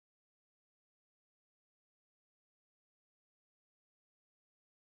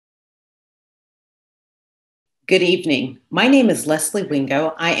Good evening. My name is Leslie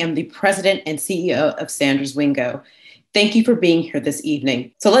Wingo. I am the president and CEO of Sanders Wingo. Thank you for being here this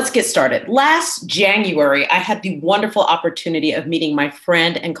evening. So let's get started. Last January, I had the wonderful opportunity of meeting my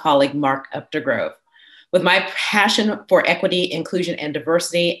friend and colleague, Mark Updegrove. With my passion for equity, inclusion, and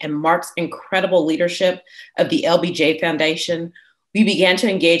diversity, and Mark's incredible leadership of the LBJ Foundation, we began to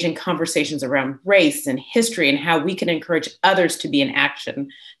engage in conversations around race and history and how we can encourage others to be in action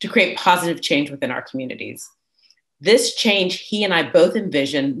to create positive change within our communities. This change he and I both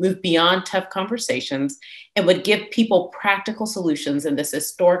envisioned moved beyond tough conversations and would give people practical solutions in this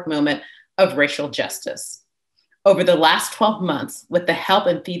historic moment of racial justice. Over the last 12 months, with the help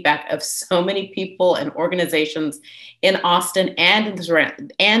and feedback of so many people and organizations in Austin and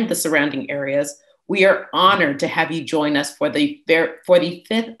in the surrounding areas, we are honored to have you join us for the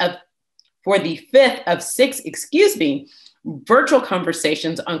fifth of six, virtual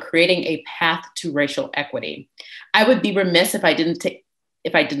conversations on creating a path to racial equity. I would be remiss if I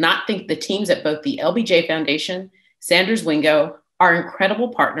did not thank the teams at both the LBJ Foundation, Sanders Wingo, our incredible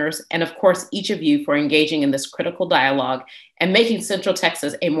partners, and of course, each of you for engaging in this critical dialogue and making Central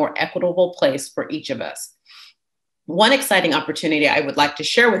Texas a more equitable place for each of us. One exciting opportunity I would like to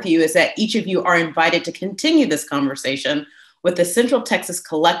share with you is that each of you are invited to continue this conversation with the Central Texas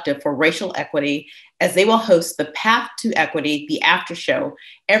Collective for Racial Equity, as they will host the Path to Equity, the after show,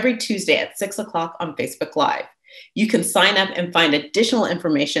 every Tuesday at 6 o'clock on Facebook Live. You can sign up and find additional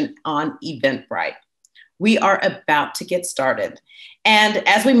information on Eventbrite. We are about to get started. And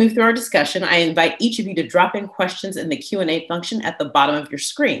as we move through our discussion, I invite each of you to drop in questions in the Q&A function at the bottom of your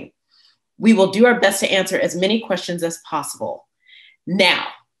screen. We will do our best to answer as many questions as possible. Now,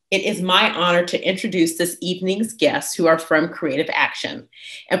 it is my honor to introduce this evening's guests who are from Creative Action.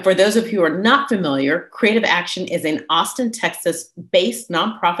 And for those of you who are not familiar, Creative Action is an Austin, Texas-based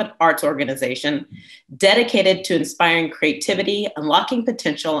nonprofit arts organization dedicated to inspiring creativity, unlocking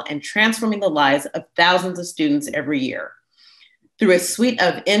potential, and transforming the lives of thousands of students every year. Through a suite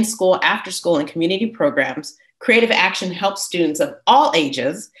of in-school, after-school, and community programs, Creative Action helps students of all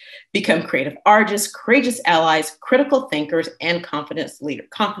ages become creative artists, courageous allies, critical thinkers, and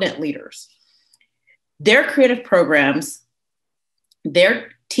confident leaders. Their creative programs,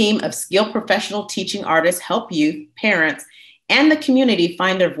 their team of skilled professional teaching artists help youth, parents, and the community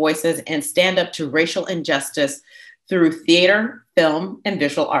find their voices and stand up to racial injustice through theater, film, and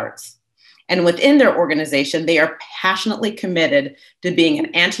visual arts. And within their organization, they are passionately committed to being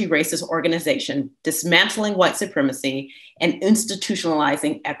an anti-racist organization, dismantling white supremacy, and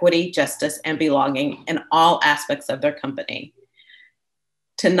institutionalizing equity, justice, and belonging in all aspects of their company.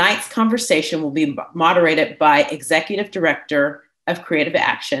 Tonight's conversation will be moderated by Executive Director of Creative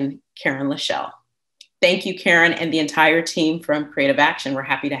Action, Karen LaShelle. Thank you, Karen, and the entire team from Creative Action. We're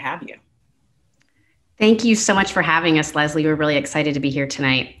happy to have you. Thank you so much for having us, Leslie. We're really excited to be here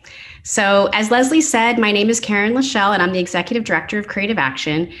tonight. So as Leslie said, my name is Karen LaShelle, and I'm the Executive Director of Creative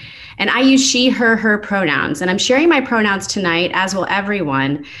Action. And I use she, her pronouns. And I'm sharing my pronouns tonight, as will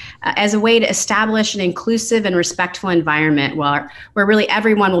everyone, as a way to establish an inclusive and respectful environment where really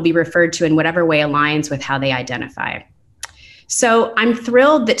everyone will be referred to in whatever way aligns with how they identify. So I'm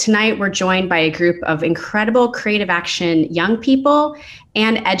thrilled that tonight we're joined by a group of incredible Creative Action young people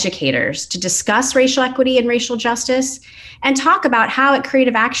and educators to discuss racial equity and racial justice and talk about how at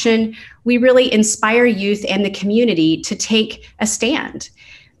Creative Action we really inspire youth and the community to take a stand.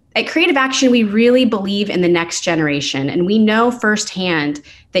 At Creative Action, we really believe in the next generation, and we know firsthand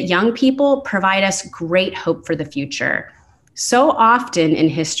that young people provide us great hope for the future. So often in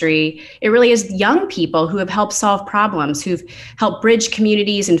history, it really is young people who have helped solve problems, who've helped bridge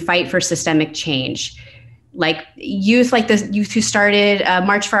communities and fight for systemic change. Like the youth who started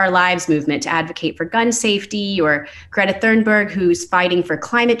March for Our Lives movement to advocate for gun safety, or Greta Thunberg, who's fighting for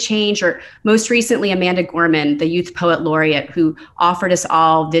climate change, or most recently, Amanda Gorman, the youth poet laureate, who offered us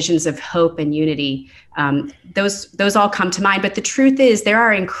all visions of hope and unity. Those all come to mind. But the truth is, there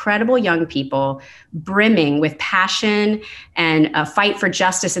are incredible young people brimming with passion and a fight for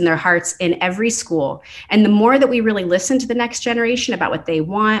justice in their hearts in every school. And the more that we really listen to the next generation about what they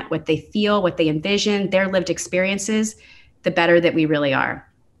want, what they feel, what they envision, their lived experiences, the better that we really are.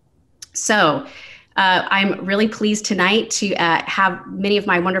 So I'm really pleased tonight to have many of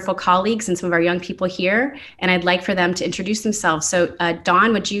my wonderful colleagues and some of our young people here, and I'd like for them to introduce themselves. So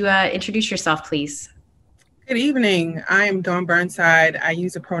Dawn, would you introduce yourself, please? Good evening. I am Dawn Burnside. I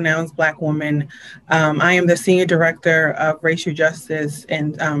use the pronouns Black woman. I am the Senior Director of Racial Justice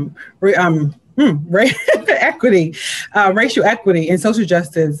and Equity, Racial Equity and Social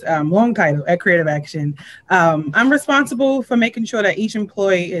Justice, long title at Creative Action. I'm responsible for making sure that each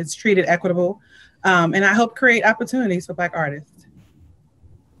employee is treated equitable and I help create opportunities for Black artists.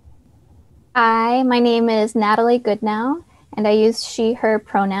 Hi, my name is Natalie Goodnow, and I use she, her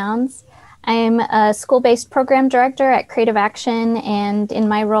pronouns. I'm a school-based program director at Creative Action, and in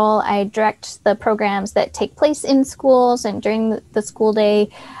my role, I direct the programs that take place in schools and during the school day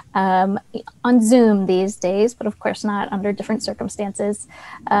on Zoom these days, but of course not under different circumstances.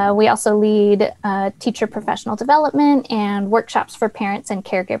 We also lead teacher professional development and workshops for parents and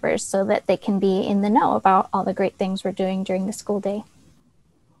caregivers so that they can be in the know about all the great things we're doing during the school day.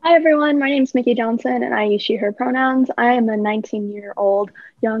 Hi everyone, my name is Mickey Johnson and I use she, her pronouns. I am a 19-year-old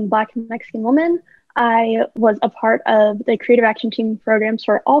young Black and Mexican woman. I was a part of the Creative Action Team programs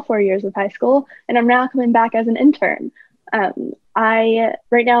for all 4 years of high school, and I'm now coming back as an intern.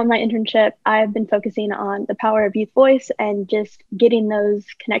 Right now in my internship, I've been focusing on the power of youth voice and just getting those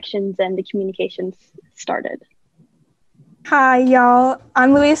connections and the communications started. Hi, y'all.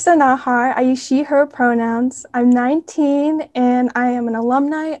 I'm Luisa Nahar. I use she, her pronouns. I'm 19, and I am an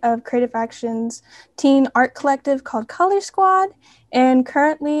alumni of Creative Action's teen art collective called Color Squad. And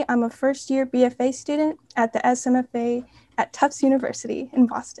currently, I'm a first-year BFA student at the SMFA at Tufts University in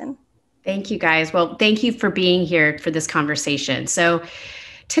Boston. Thank you, guys. Well, thank you for being here for this conversation. So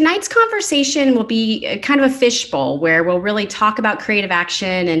tonight's conversation will be kind of a fishbowl where we'll really talk about creative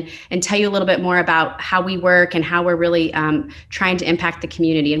action and tell you a little bit more about how we work and how we're really trying to impact the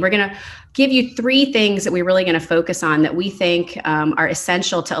community. And we're going to give you 3 things that we're really going to focus on that we think are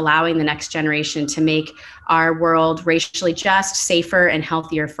essential to allowing the next generation to make our world racially just, safer, and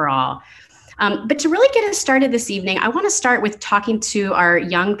healthier for all. But to really get us started this evening, I want to start with talking to our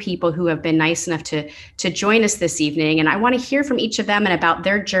young people who have been nice enough to join us this evening. And I want to hear from each of them and about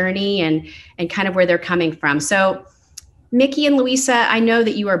their journey and kind of where they're coming from. So Mickey and Luisa, I know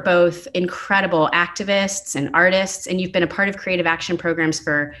that you are both incredible activists and artists, and you've been a part of creative action programs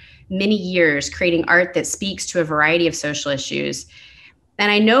for many years, creating art that speaks to a variety of social issues. And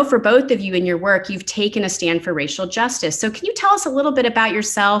I know for both of you in your work, you've taken a stand for racial justice. So can you tell us a little bit about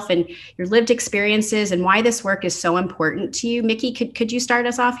yourself and your lived experiences and why this work is so important to you? Mickey, could you start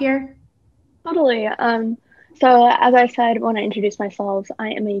us off here? Totally. So as I said when I introduced myself, I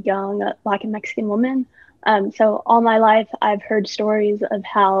am a young Black and Mexican woman. So all my life, I've heard stories of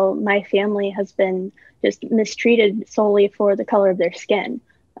how my family has been just mistreated solely for the color of their skin.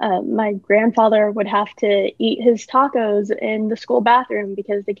 My grandfather would have to eat his tacos in the school bathroom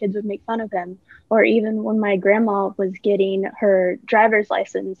because the kids would make fun of him. Or even when my grandma was getting her driver's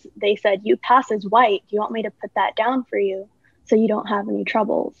license, they said, "You pass as white. Do you want me to put that down for you so you don't have any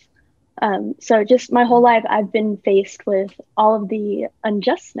troubles?" So just my whole life, I've been faced with all of the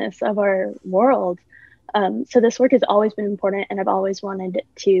unjustness of our world. So this work has always been important, and I've always wanted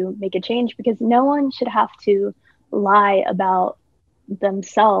to make a change because no one should have to lie about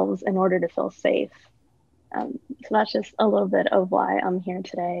themselves in order to feel safe. So that's just a little bit of why I'm here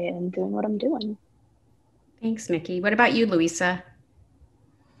today and doing what I'm doing. Thanks, Mickey. What about you, Luisa?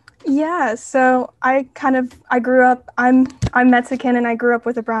 Yeah, so I grew up, I'm Mexican and I grew up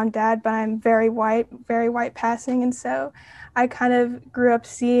with a brown dad, but I'm very white passing. And so I kind of grew up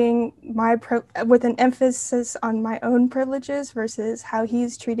seeing with an emphasis on my own privileges versus how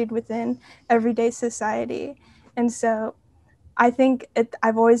he's treated within everyday society. And so I think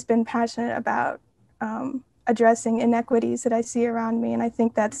I've always been passionate about addressing inequities that I see around me. And I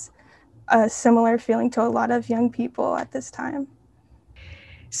think that's a similar feeling to a lot of young people at this time.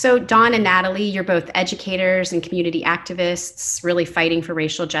 So Dawn and Natalie, you're both educators and community activists really fighting for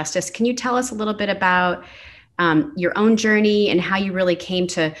racial justice. Can you tell us a little bit about your own journey and how you really came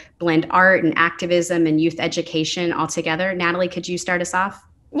to blend art and activism and youth education all together? Natalie, could you start us off?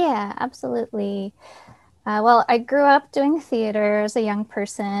 Yeah, absolutely. Well, I grew up doing theater as a young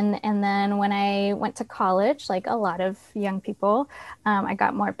person, and then when I went to college, like a lot of young people, I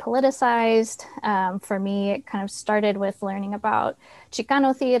got more politicized. For me, it kind of started with learning about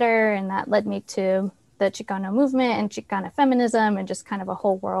Chicano theater, and that led me to the Chicano movement and Chicana feminism and just kind of a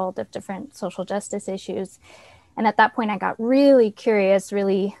whole world of different social justice issues. And at that point, I got really curious,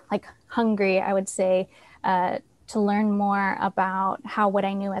 really like hungry, I would say, to learn more about how what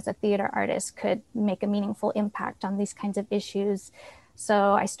I knew as a theater artist could make a meaningful impact on these kinds of issues.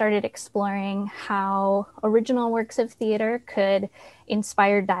 So I started exploring how original works of theater could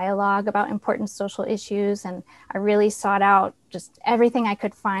inspire dialogue about important social issues. And I really sought out just everything I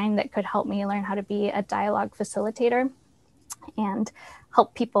could find that could help me learn how to be a dialogue facilitator and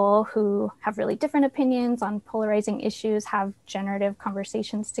help people who have really different opinions on polarizing issues have generative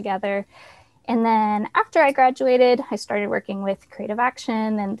conversations together. And then after I graduated, I started working with Creative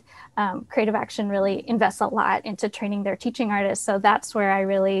Action, and Creative Action really invests a lot into training their teaching artists. So that's where I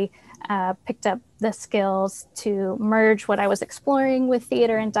really picked up the skills to merge what I was exploring with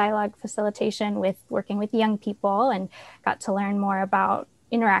theater and dialogue facilitation with working with young people, and got to learn more about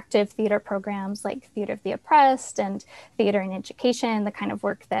interactive theater programs like Theater of the Oppressed and Theater in Education, the kind of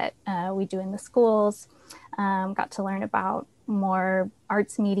work that we do in the schools. Got to learn about more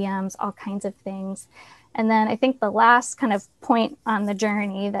arts mediums, all kinds of things. And then I think the last kind of point on the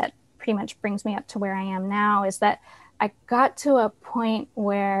journey that pretty much brings me up to where I am now is that I got to a point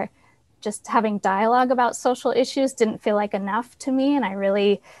where just having dialogue about social issues didn't feel like enough to me. And I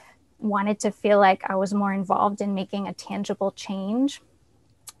really wanted to feel like I was more involved in making a tangible change.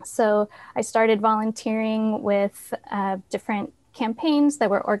 So I started volunteering with different campaigns that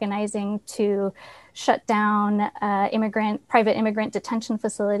were organizing to shut down private immigrant detention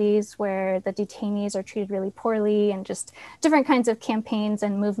facilities where the detainees are treated really poorly, and just different kinds of campaigns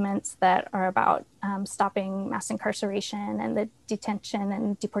and movements that are about stopping mass incarceration and the detention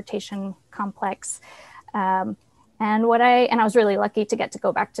and deportation complex. And I was really lucky to get to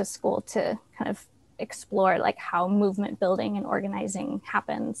go back to school to kind of explore like how movement building and organizing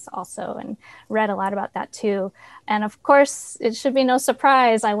happens also, and read a lot about that too. And of course, it should be no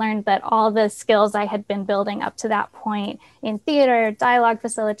surprise, I learned that all the skills I had been building up to that point in theater, dialogue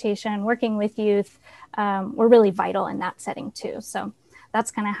facilitation, working with youth were really vital in that setting too. So that's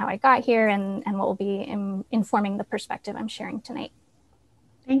kind of how I got here, and what will be informing the perspective I'm sharing tonight.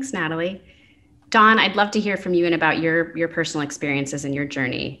 Thanks, Natalie. Dawn, I'd love to hear from you and about your personal experiences and your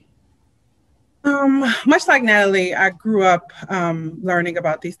journey. Much like Natalie, I grew up learning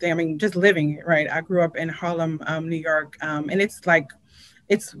about these things. I mean, just living it, right? I grew up in Harlem, New York, and it's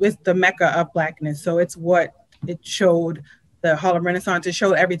the Mecca of Blackness. So it's what it showed, the Harlem Renaissance. It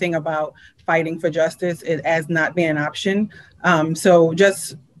showed everything about fighting for justice as not being an option. So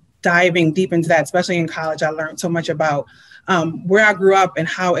just diving deep into that, especially in college, I learned so much about where I grew up and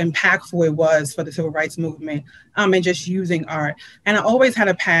how impactful it was for the civil rights movement, and just using art. And I always had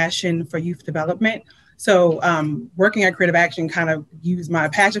a passion for youth development. So working at Creative Action kind of used my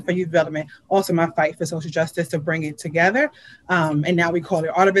passion for youth development, also my fight for social justice, to bring it together. And now we call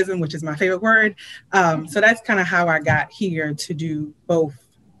it artivism, which is my favorite word. So that's kind of how I got here to do both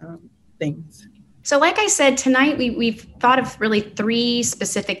things. So like I said, tonight we've thought of really 3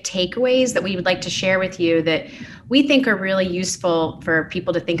 specific takeaways that we would like to share with you that we think are really useful for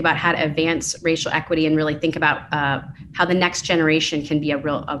people to think about how to advance racial equity and really think about how the next generation can be a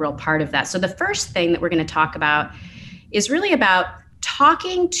real part of that. So the first thing that we're going to talk about is really about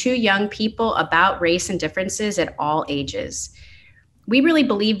talking to young people about race and differences at all ages. We really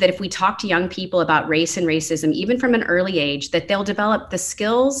believe that if we talk to young people about race and racism, even from an early age, that they'll develop the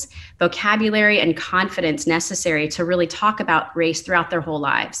skills, vocabulary, and confidence necessary to really talk about race throughout their whole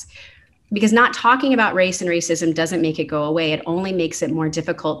lives. Because not talking about race and racism doesn't make it go away. It only makes it more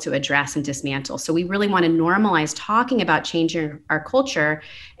difficult to address and dismantle. So we really want to normalize talking about changing our culture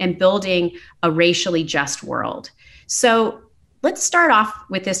and building a racially just world. So let's start off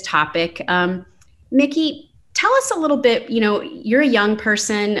with this topic. Mickey, tell us a little bit, you're a young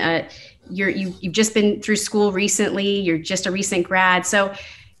person, you've just been through school recently, you're just a recent grad. So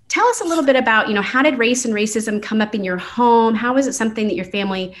tell us a little bit about, how did race and racism come up in your home? How was it something that your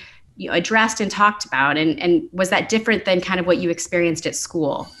family addressed and talked about? And was that different than kind of what you experienced at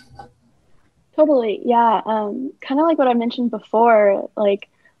school? Totally. Yeah. Kind of like what I mentioned before, like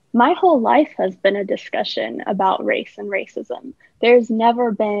my whole life has been a discussion about race and racism. There's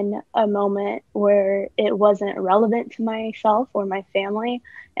never been a moment where it wasn't relevant to myself or my family.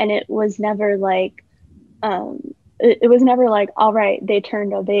 And it was never like, all right, they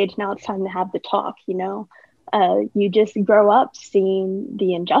turned of age, now it's time to have the talk, You just grow up seeing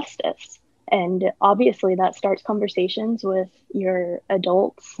the injustice. And obviously that starts conversations with your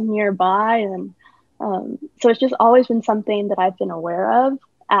adults nearby. And so it's just always been something that I've been aware of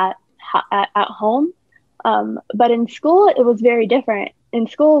at home. But in school, it was very different. In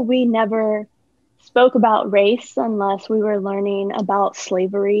school, we never spoke about race unless we were learning about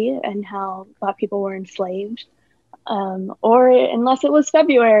slavery and how Black people were enslaved. Or unless it was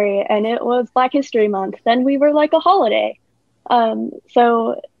February and it was Black History Month, then we were like a holiday.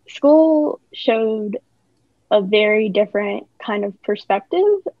 So school showed a very different kind of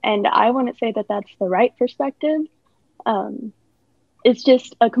perspective. And I wouldn't say that that's the right perspective. It's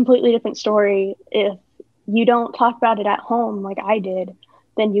just a completely different story. If you don't talk about it at home like I did,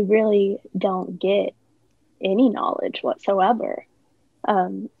 then you really don't get any knowledge whatsoever.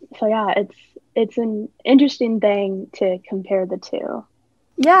 So yeah, it's an interesting thing to compare the two.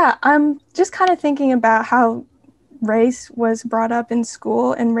 Yeah, I'm just kind of thinking about how race was brought up in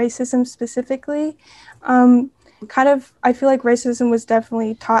school and racism specifically. I feel like racism was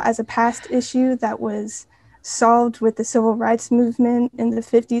definitely taught as a past issue that was solved with the civil rights movement in the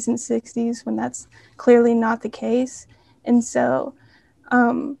 50s and 60s, when that's clearly not the case. And so,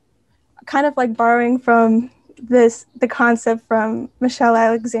 kind of like borrowing from the concept from Michelle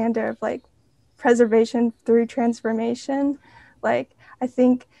Alexander of like preservation through transformation, like I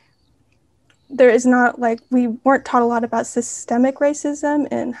think there is not like, we weren't taught a lot about systemic racism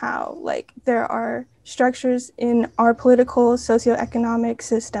and how like there are structures in our political socioeconomic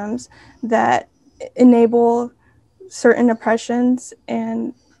systems that enable certain oppressions,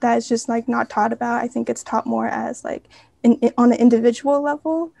 and that is just like not taught about. I think it's taught more as like on an individual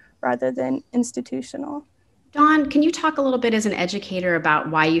level rather than institutional. Dawn, can you talk a little bit as an educator about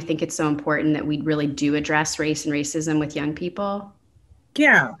why you think it's so important that we really do address race and racism with young people?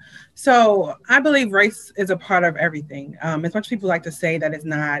 Yeah. So I believe race is a part of everything. As much as people like to say that it's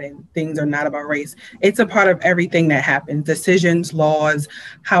not and things are not about race, it's a part of everything that happens. Decisions, laws,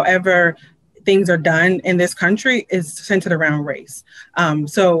 however things are done in this country is centered around race. And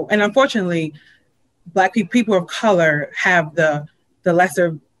unfortunately, Black people of color have the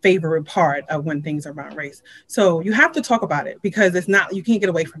lesser favorite part of when things are about race. So you have to talk about it, because it's not, you can't get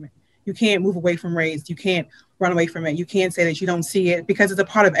away from it. You can't move away from race. You can't run away from it. You can't say that you don't see it, because it's a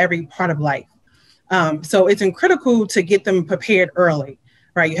part of every part of life. So it's critical to get them prepared early,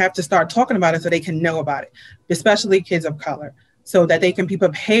 right? You have to start talking about it so they can know about it, especially kids of color, so that they can be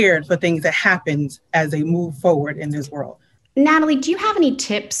prepared for things that happens as they move forward in this world. Natalie, do you have any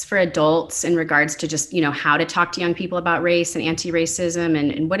tips for adults in regards to just, how to talk to young people about race and anti-racism?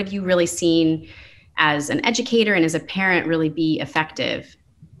 And what have you really seen as an educator and as a parent really be effective?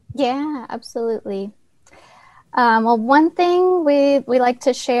 Yeah, absolutely. Well, one thing we like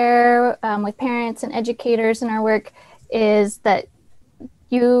to share with parents and educators in our work is that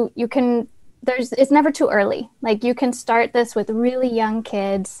you can, it's never too early. Like, you can start this with really young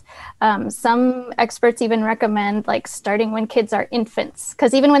kids. Some experts even recommend like starting when kids are infants,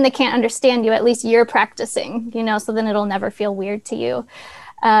 because even when they can't understand you, at least you're practicing, so then it'll never feel weird to you.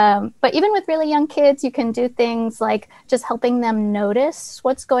 But even with really young kids, you can do things like just helping them notice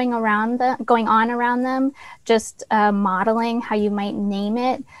what's going on around them, just modeling how you might name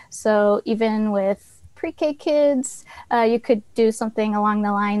it. So even with pre-K kids, you could do something along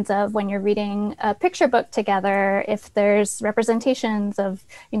the lines of, when you're reading a picture book together, if there's representations of,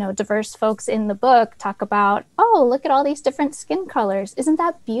 diverse folks in the book, talk about, oh, look at all these different skin colors. Isn't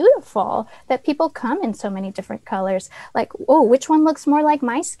that beautiful that people come in so many different colors? Like, oh, which one looks more like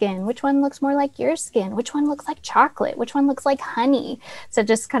my skin? Which one looks more like your skin? Which one looks like chocolate? Which one looks like honey? So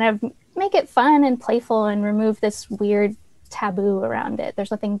just kind of make it fun and playful and remove this weird taboo around it.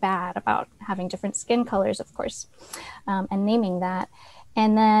 There's nothing bad about having different skin colors, of course, and naming that.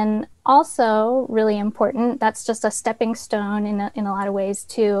 And then also, really important, that's just a stepping stone in a lot of ways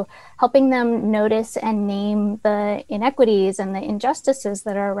to helping them notice and name the inequities and the injustices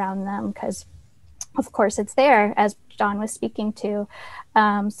that are around them, because of course it's there, as John was speaking to.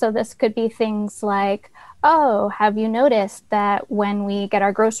 So this could be things like, oh, have you noticed that when we get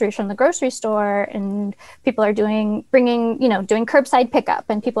our groceries from the grocery store and people are doing curbside pickup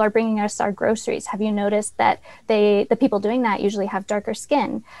and people are bringing us our groceries, have you noticed that the people doing that usually have darker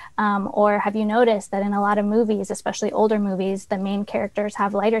skin? Or have you noticed that in a lot of movies, especially older movies, the main characters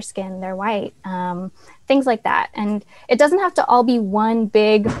have lighter skin, they're white, things like that. And it doesn't have to all be one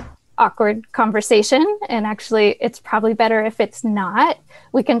big awkward conversation, and actually it's probably better if it's not.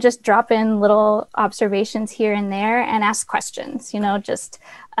 We can just drop in little observations here and there and ask questions, just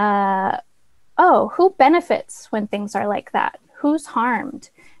who benefits when things are like that? Who's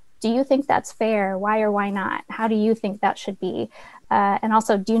harmed? Do you think that's fair? Why or why not? How do you think that should be? And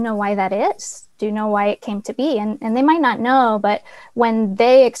also, do you know why that is? Do you know why it came to be? And they might not know, but when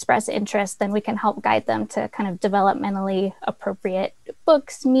they express interest, then we can help guide them to kind of developmentally appropriate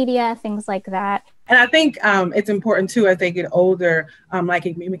books, media, things like that. And I think it's important too, as they get older, like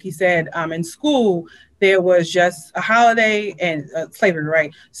Mickey said, in school, there was just a holiday and slavery,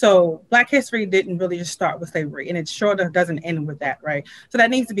 right? So Black history didn't really just start with slavery, and it sure doesn't end with that, right? So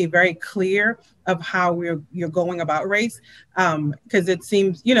that needs to be very clear of how you're going about race, because it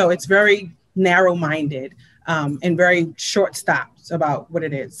seems, it's very narrow-minded and very short stops about what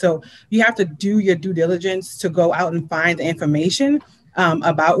it is. So you have to do your due diligence to go out and find the information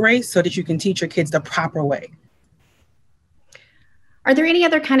about race so that you can teach your kids the proper way. Are there any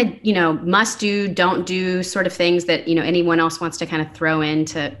other kind of, must do, don't do sort of things that, anyone else wants to kind of throw in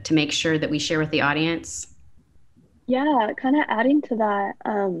to make sure that we share with the audience? Yeah, kind of adding to that,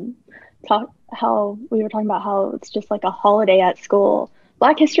 how we were talking about how it's just like a holiday at school.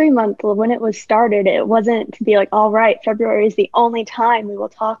 Black History Month, when it was started, it wasn't to be like, all right, February is the only time we will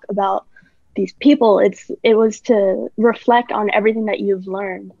talk about these people. It was to reflect on everything that you've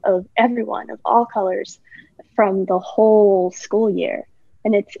learned of everyone of all colors from the whole school year.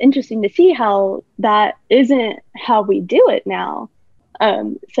 And it's interesting to see how that isn't how we do it now.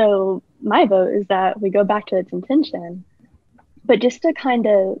 So my vote is that we go back to its intention. But just to kind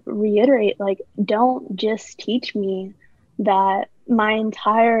of reiterate, like, don't just teach me that my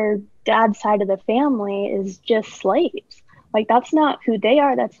entire dad's side of the family is just slaves. Like, that's not who they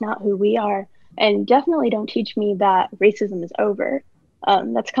are. That's not who we are. And definitely don't teach me that racism is over.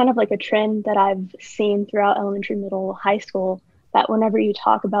 That's kind of like a trend that I've seen throughout elementary, middle, high school, that whenever you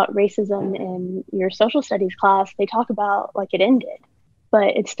talk about racism in your social studies class, they talk about like it ended.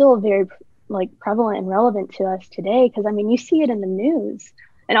 But it's still very like prevalent and relevant to us today, because I mean, you see it in the news.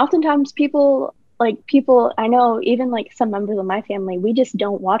 And oftentimes people I know, even like some members of my family, we just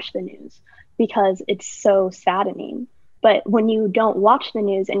don't watch the news because it's so saddening. But when you don't watch the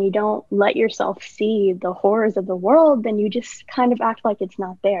news and you don't let yourself see the horrors of the world, then you just kind of act like it's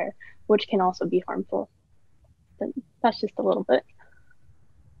not there, which can also be harmful. But that's just a little bit.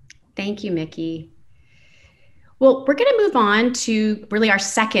 Thank you, Mickey. Well, we're going to move on to really our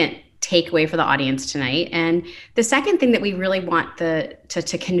second takeaway for the audience tonight. And the second thing that we really want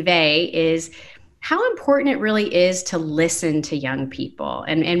to convey is how important it really is to listen to young people,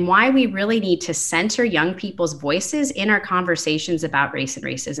 and why we really need to center young people's voices in our conversations about race and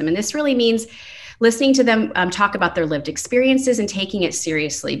racism. And this really means listening to them talk about their lived experiences and taking it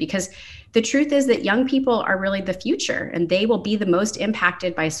seriously, because the truth is that young people are really the future, and they will be the most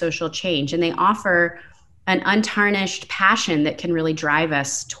impacted by social change. And they offer an untarnished passion that can really drive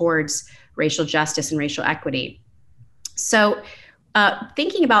us towards racial justice and racial equity. So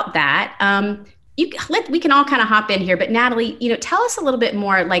thinking about that, we can all kind of hop in here, but Natalie, tell us a little bit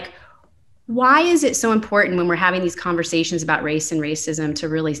more, like, why is it so important when we're having these conversations about race and racism to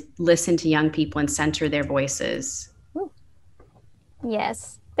really listen to young people and center their voices?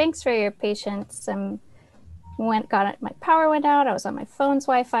 Yes, thanks for your patience. My power went out. I was on my phone's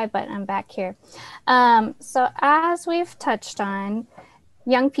Wi-Fi, but I'm back here. So as we've touched on,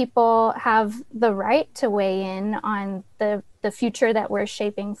 young people have the right to weigh in on the future that we're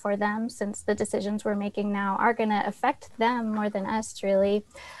shaping for them, since the decisions we're making now are going to affect them more than us, really.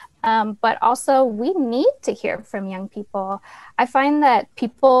 But also, we need to hear from young people. I find that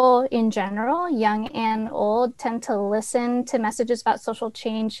people in general, young and old, tend to listen to messages about social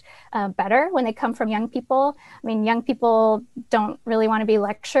change better when they come from young people. I mean, young people don't really want to be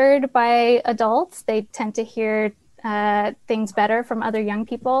lectured by adults. They tend to hear things better from other young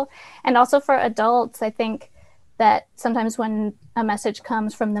people. And also for adults, I think that sometimes when a message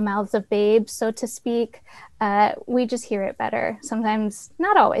comes from the mouths of babes, so to speak, we just hear it better. Sometimes,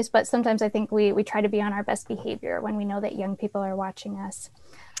 not always, but sometimes I think we try to be on our best behavior when we know that young people are watching us.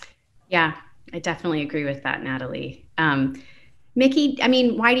 Yeah, I definitely agree with that, Natalie. Mickey, I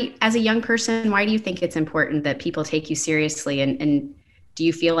mean, as a young person, why do you think it's important that people take you seriously? And do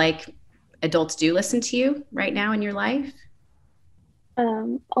you feel like adults do listen to you right now in your life?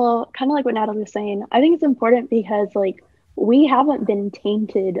 Well, kind of like what Natalie was saying, I think it's important because, like, we haven't been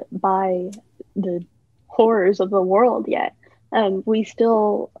tainted by the horrors of the world yet. We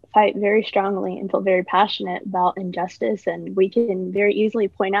still fight very strongly and feel very passionate about injustice, and we can very easily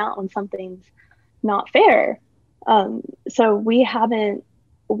point out when something's not fair. So we haven't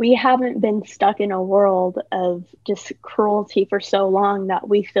been stuck in a world of just cruelty for so long that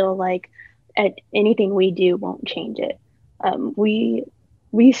we feel like anything we do won't change it.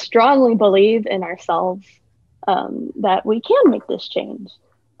 We strongly believe in ourselves, that we can make this change.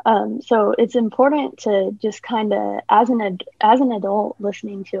 So it's important to just kind of, as an adult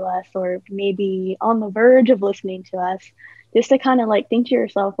listening to us, or maybe on the verge of listening to us, just to kind of like think to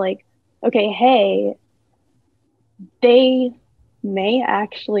yourself, like, okay, hey, they may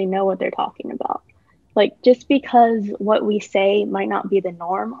actually know what they're talking about. Like, just because what we say might not be the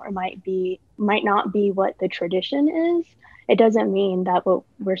norm, or might not be what the tradition is, it doesn't mean that what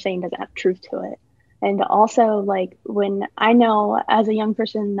we're saying doesn't have truth to it. And also, like, when I know as a young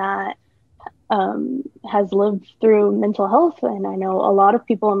person that has lived through mental health, and I know a lot of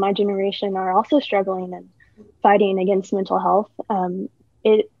people in my generation are also struggling and fighting against mental health,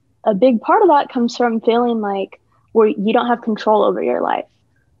 a big part of that comes from feeling like you don't have control over your life.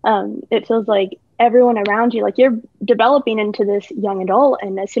 It feels like everyone around you, like, you're developing into this young adult,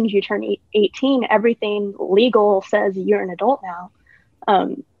 and as soon as you turn 18, everything legal says you're an adult now.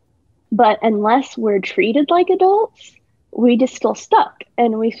 But unless we're treated like adults, we just feel stuck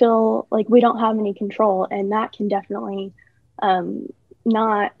and we feel like we don't have any control. And that can definitely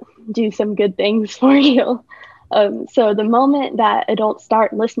not do some good things for you. So the moment that adults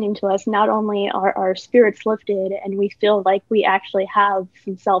start listening to us, not only are our spirits lifted and we feel like we actually have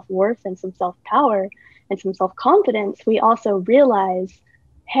some self-worth and some self-power and some self-confidence, we also realize,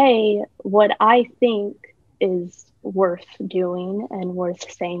 hey, what I think is worth doing and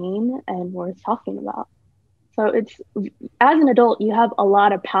worth saying and worth talking about. So it's, as an adult, you have a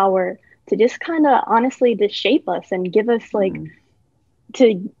lot of power to just kind of honestly just shape us and give us like,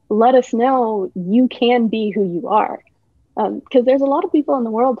 to let us know you can be who you are. Because there's a lot of people in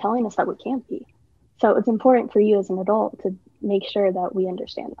the world telling us that we can't be. So it's important for you as an adult to make sure that we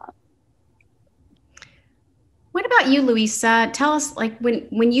understand that. What about you, Louisa? Tell us, like,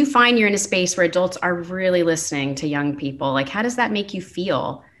 when you find you're in a space where adults are really listening to young people, like, how does that make you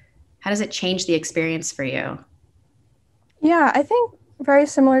feel? How does it change the experience for you? Yeah, I think very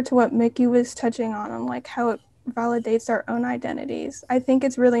similar to what Mickey was touching on like how it validates our own identities. I think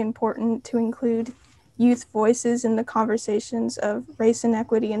it's really important to include youth voices in the conversations of race and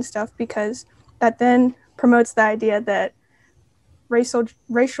equity and stuff, because that then promotes the idea that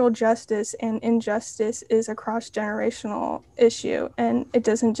racial justice and injustice is a cross-generational issue, and it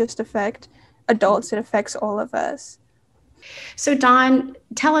doesn't just affect adults, it affects all of us. So Dawn,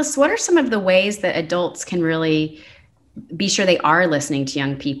 tell us, what are some of the ways that adults can really be sure they are listening to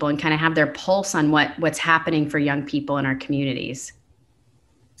young people and kind of have their pulse on what's happening for young people in our communities?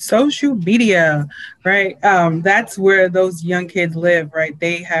 Social media, right? That's where those young kids live, right?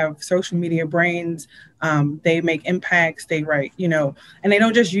 They have social media brains. They make impacts. They write, and they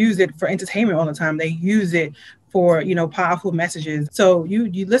don't just use it for entertainment all the time. They use it for, powerful messages. So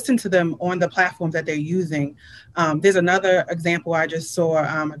you listen to them on the platforms that they're using. There's another example. I just saw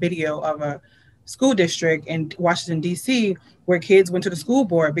a video of a school district in Washington, D.C., where kids went to the school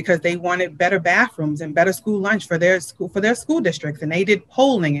board because they wanted better bathrooms and better school lunch for their school districts. And they did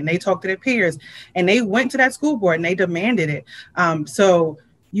polling and they talked to their peers and they went to that school board and they demanded it. So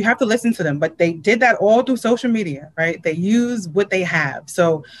you have to listen to them, but they did that all through social media, right? They use what they have.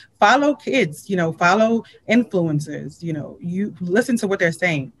 So follow kids, follow influencers, you listen to what they're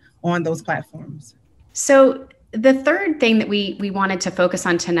saying on those platforms. So the third thing that we wanted to focus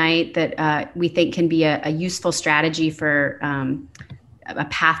on tonight that we think can be a useful strategy for a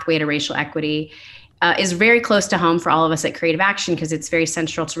pathway to racial equity is very close to home for all of us at Creative Action, because it's very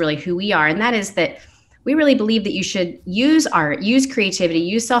central to really who we are. And that is that we really believe that you should use art, use creativity,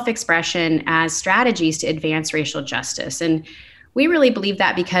 use self-expression as strategies to advance racial justice. And we really believe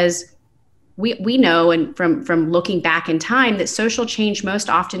that because we know, and from looking back in time, that social change most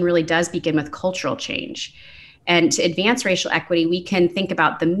often really does begin with cultural change. And to advance racial equity, we can think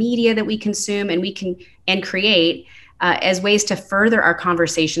about the media that we consume and we can create as ways to further our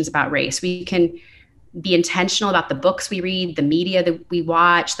conversations about race. We can be intentional about the books we read, the media that we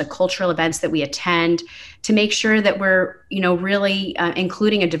watch, the cultural events that we attend, to make sure that we're, really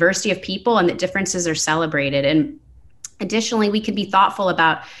including a diversity of people and that differences are celebrated. And additionally, we can be thoughtful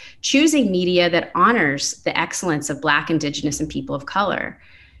about choosing media that honors the excellence of Black, Indigenous, and people of color.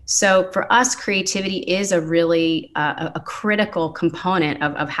 So for us, creativity is a really a critical component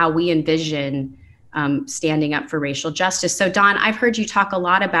of how we envision standing up for racial justice. So Dawn, I've heard you talk a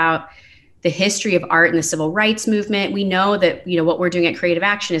lot about the history of art and the civil rights movement. We know that, what we're doing at Creative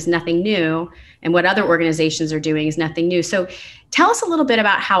Action is nothing new, and what other organizations are doing is nothing new. So tell us a little bit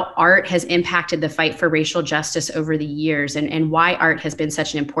about how art has impacted the fight for racial justice over the years, and why art has been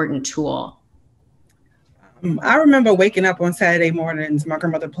such an important tool. I remember waking up on Saturday mornings, my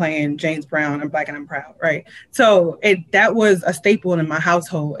grandmother playing James Brown and Black and I'm Proud, right? So that was a staple in my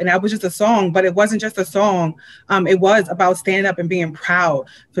household. And that was just a song, but it wasn't just a song. It was about standing up and being proud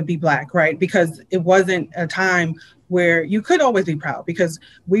to be Black, right? Because it wasn't a time where you could always be proud, because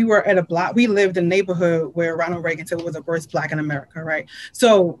we were at a block, we lived in a neighborhood where Ronald Reagan said it was the worst Black in America, right?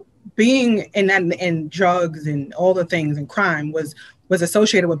 So being in that, and drugs and all the things and crime was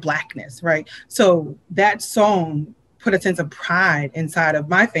associated with Blackness, right? So that song put a sense of pride inside of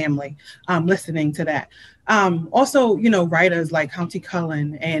my family, listening to that. Also, writers like Humpty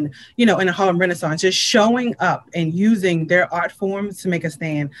Cullen and, in the Harlem Renaissance, just showing up and using their art forms to make a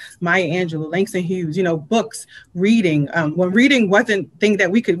stand. Maya Angelou, Langston Hughes, books, reading, when reading wasn't thing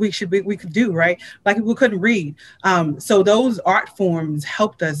that we could do, right? Like people couldn't read. So those art forms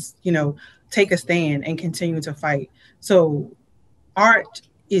helped us, take a stand and continue to fight. So art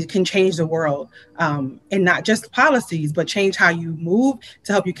it can change the world, and not just policies, but change how you move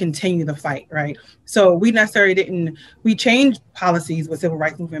to help you continue the fight, right? So we necessarily we changed policies with civil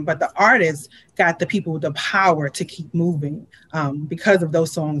rights movement, but the artists got the people the power to keep moving, because of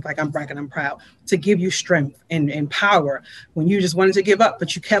those songs like I'm Black and I'm Proud, to give you strength and power when you just wanted to give up,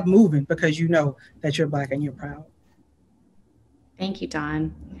 but you kept moving because you know that you're Black and you're proud. Thank you,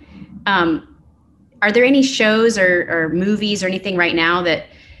 Dawn. Are there any shows or movies or anything right now that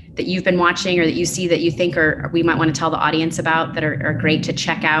you've been watching or that you see that you think we might want to tell the audience about that are great to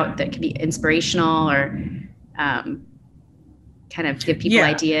check out, that can be inspirational or kind of give people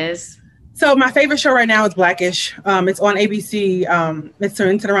ideas? So my favorite show right now is Blackish. It's on ABC. It's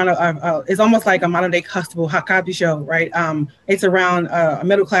centered around it's almost like a modern day Cosby show, right? It's around a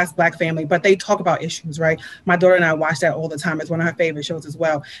middle class Black family, but they talk about issues, right? My daughter and I watch that all the time. It's one of her favorite shows as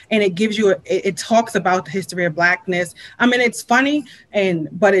well, and it gives you it talks about the history of Blackness. I mean, it's funny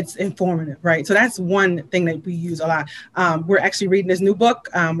but it's informative, right? So that's one thing that we use a lot. We're actually reading this new book.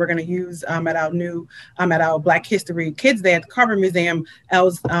 We're going to use at our Black History Kids Day at the Carver Museum,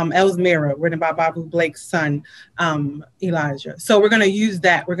 Elle's Mirror, written by Babu Blake's son, Elijah. So we're going to use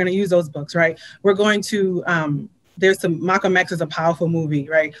that. We're going to use those books, right? We're going to, there's some, Malcolm X is a powerful movie,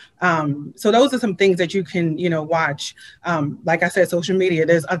 right? So those are some things that you can, watch. Like I said, social media,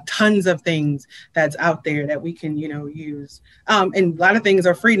 there's tons of things that's out there that we can, use. And a lot of things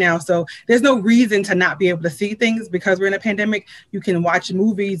are free now. So there's no reason to not be able to see things because we're in a pandemic. You can watch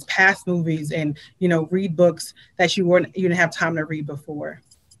movies, past movies, and, read books that you didn't have time to read before.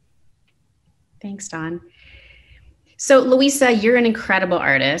 Thanks, Dawn. So Louisa, you're an incredible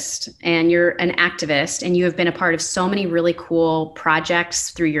artist and you're an activist, and you have been a part of so many really cool projects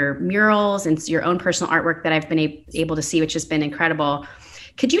through your murals and your own personal artwork that I've been able to see, which has been incredible.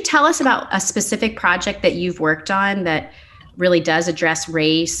 Could you tell us about a specific project that you've worked on that really does address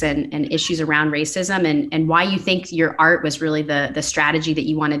race and issues around racism, and why you think your art was really the strategy that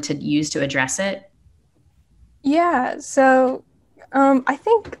you wanted to use to address it? Yeah, so I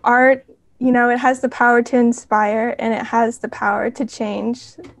think art, it has the power to inspire, and it has the power to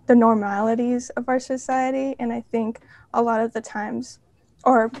change the normalities of our society. And I think a lot of the times,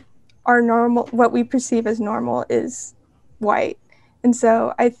 or our normal, what we perceive as normal, is white. And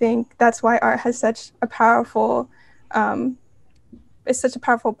so I think that's why art has such a powerful, it's such a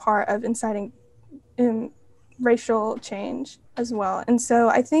powerful part of inciting racial change as well. And so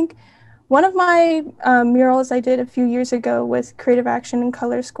I think one of my murals I did a few years ago with Creative Action and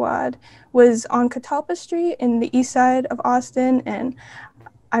Color Squad was on Catalpa Street in the east side of Austin. And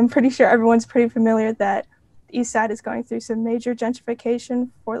I'm pretty sure everyone's pretty familiar that the east side is going through some major gentrification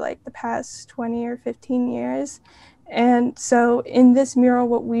for like the past 20 or 15 years. And so in this mural,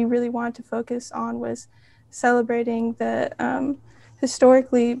 what we really wanted to focus on was celebrating the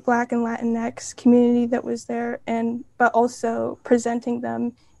historically Black and Latinx community that was there, but also presenting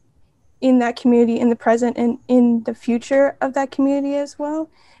them in that community, in the present, and in the future of that community as well.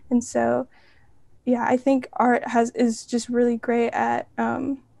 And so, yeah, I think art is just really great at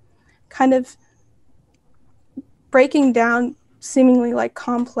kind of breaking down seemingly like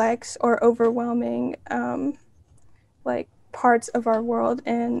complex or overwhelming like parts of our world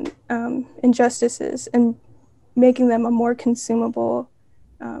and injustices, and making them a more consumable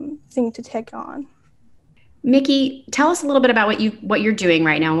thing to take on. Mickey, tell us a little bit about what you're doing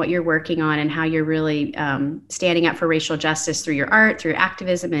right now and what you're working on, and how you're really standing up for racial justice through your art, through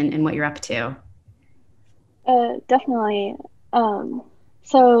activism, and what you're up to. Definitely.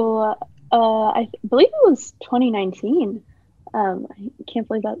 So I believe it was 2019. I can't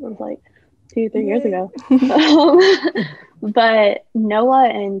believe that was like 2-3 years ago. But Noah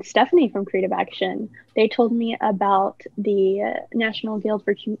and Stephanie from Creative Action, they told me about the National Guild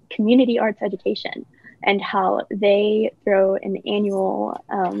for Community Arts Education and how they throw an annual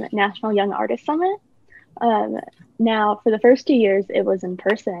National Young Artist Summit. Now, for the first 2 years, it was in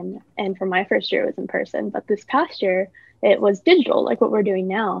person, and for my first year, it was in person. But this past year, it was digital, like what we're doing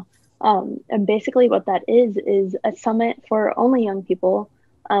now. And basically what that is a summit for only young people.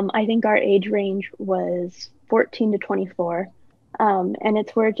 I think our age range was 14 to 24. And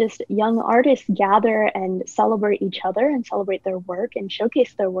it's where just young artists gather and celebrate each other and celebrate their work and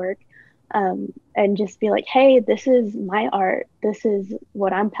showcase their work. And just be like, hey, this is my art. This is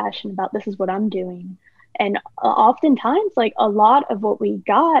what I'm passionate about. This is what I'm doing. And oftentimes, like, a lot of what we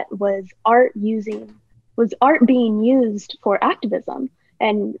got was art being used for activism.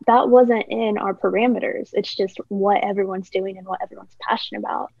 And that wasn't in our parameters. It's just what everyone's doing and what everyone's passionate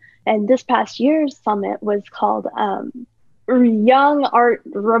about. And this past year's summit was called Young Art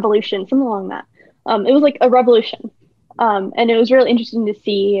Revolution, something along that. It was like a revolution. And it was really interesting to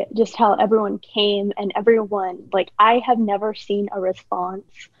see just how everyone came and everyone, like, I have never seen a response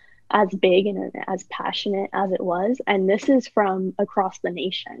as big and as passionate as it was. And this is from across the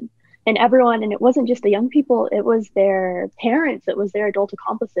nation. And everyone, and it wasn't just the young people, it was their parents, it was their adult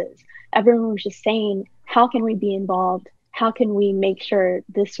accomplices. Everyone was just saying, how can we be involved? How can we make sure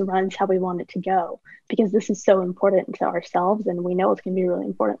this runs how we want it to go? Because this is so important to ourselves, and we know it's going to be really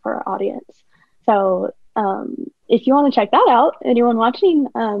important for our audience. So if you want to check that out, anyone watching,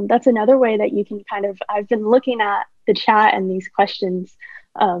 that's another way that you can kind of, I've been looking at the chat and these questions,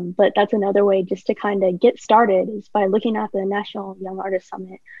 but that's another way just to kind of get started is by looking at the National Young Artist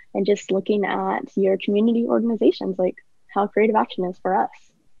Summit and just looking at your community organizations, like how creative action is for us.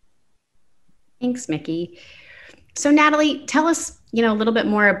 Thanks, Mickey. So Natalie, tell us, a little bit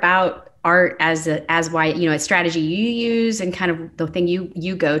more about art as why, a strategy you use and kind of the thing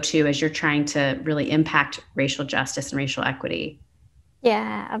you go to as you're trying to really impact racial justice and racial equity.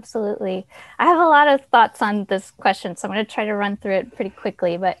 Yeah, absolutely. I have a lot of thoughts on this question, so I'm going to try to run through it pretty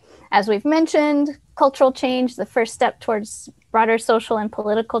quickly. But as we've mentioned, cultural change, the first step towards broader social and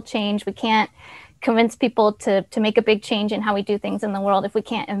political change. We can't convince people to make a big change in how we do things in the world if we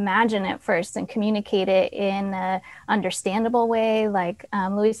can't imagine it first and communicate it in an understandable way, like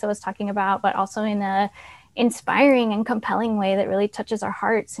Louisa was talking about, but also in a inspiring and compelling way that really touches our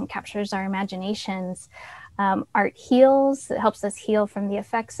hearts and captures our imaginations. Art heals. It helps us heal from the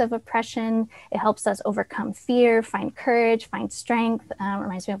effects of oppression. It helps us overcome fear, find courage, find strength.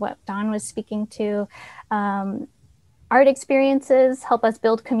 Reminds me of what Dawn was speaking to. Art experiences help us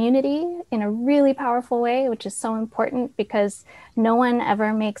build community in a really powerful way, which is so important because no one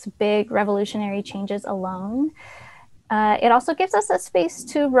ever makes big revolutionary changes alone. It also gives us a space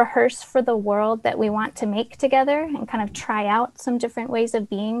to rehearse for the world that we want to make together and kind of try out some different ways of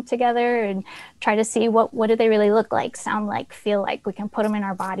being together and try to see what do they really look like, sound like, feel like. We can put them in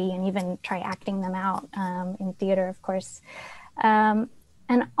our body and even try acting them out in theater, of course. And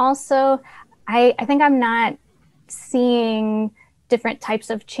also, I think I'm not seeing different types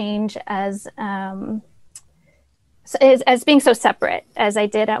of change as being so separate as I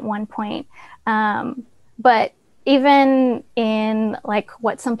did at one point. But even in like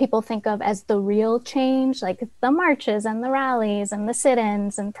what some people think of as the real change, like the marches and the rallies and the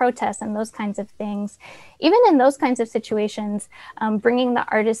sit-ins and protests and those kinds of things, even in those kinds of situations, bringing the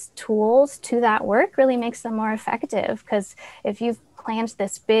artist's tools to that work really makes them more effective. Because if you've planned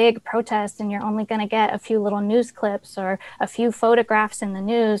this big protest and you're only going to get a few little news clips or a few photographs in the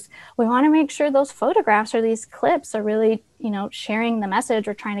news, we want to make sure those photographs or these clips are really, sharing the message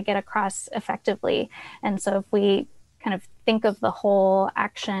we're trying to get across effectively. And so if we kind of think of the whole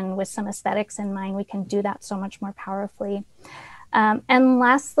action with some aesthetics in mind, we can do that so much more powerfully. And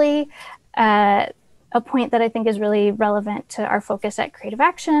lastly, a point that I think is really relevant to our focus at Creative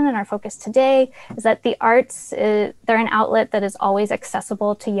Action and our focus today is that the arts, they're an outlet that is always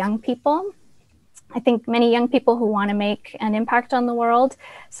accessible to young people. I think many young people who want to make an impact on the world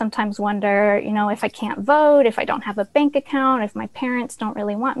sometimes wonder, if I can't vote, if I don't have a bank account, if my parents don't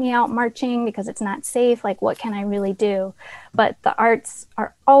really want me out marching because it's not safe, like what can I really do? But the arts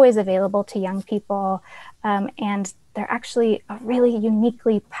are always available to young people, and they're actually a really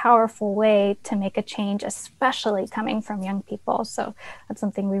uniquely powerful way to make a change, especially coming from young people. So that's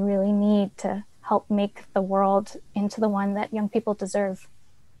something we really need to help make the world into the one that young people deserve.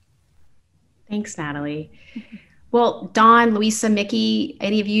 Thanks, Natalie. Well, Dawn, Louisa, Mickey,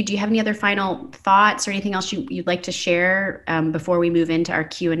 any of you, do you have any other final thoughts or anything else you'd like to share before we move into our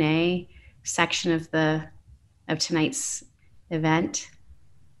Q&A section of tonight's event?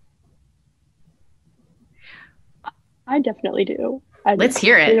 I definitely do. Let's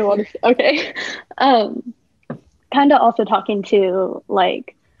hear it. Okay. Kind of also talking to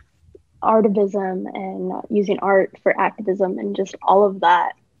like artivism and using art for activism and just all of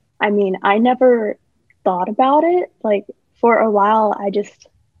that. I mean, I never thought about it. Like for a while, I just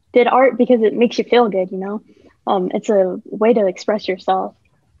did art because it makes you feel good, It's a way to express yourself.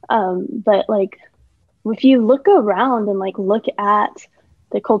 But like, if you look around and like look at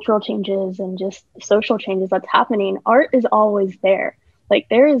the cultural changes and just social changes that's happening, art is always there. Like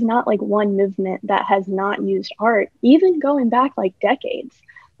there is not like one movement that has not used art, even going back like decades.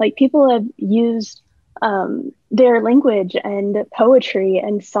 Like people have used their language and poetry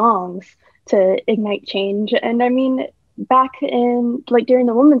and songs to ignite change. And I mean, back in like during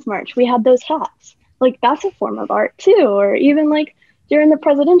the Women's March, we had those hats. Like that's a form of art too. Or even like during the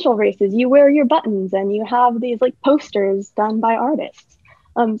presidential races, you wear your buttons and you have these like posters done by artists.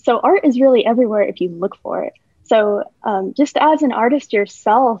 So art is really everywhere if you look for it. So just as an artist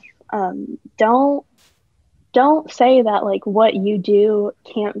yourself, don't don't say that like what you do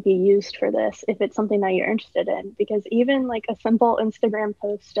can't be used for this if it's something that you're interested in, because even like a simple Instagram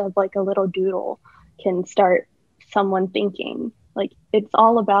post of like a little doodle can start someone thinking. Like it's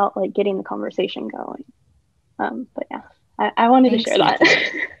all about like getting the conversation going. But yeah, I wanted Thanks, to share that.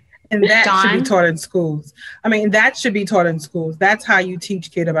 And that Dawn? should be taught in schools. I mean, that should be taught in schools. That's how you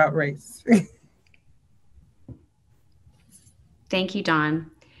teach kid about race. Thank you,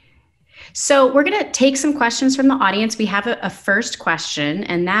 Dawn. So we're going to take some questions from the audience. We have a first question,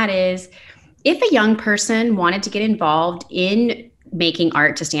 and that is, if a young person wanted to get involved in making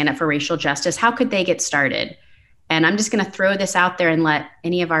art to stand up for racial justice, how could they get started? And I'm just going to throw this out there and let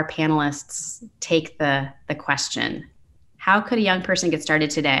any of our panelists take the question. How could a young person get started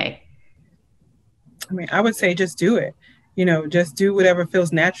today? I mean, I would say just do it. You know, just do whatever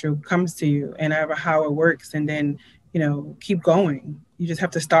feels natural, comes to you, and how it works, and then, you know, keep going. You just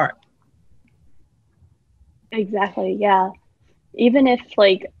have to start. Exactly. Yeah. Even if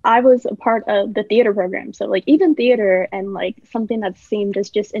like I was a part of the theater program, so like even theater and like something that seemed as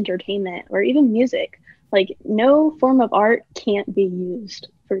just entertainment or even music, like no form of art can't be used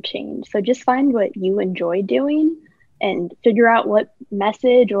for change. So just find what you enjoy doing and figure out what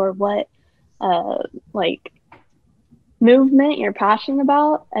message or what like movement you're passionate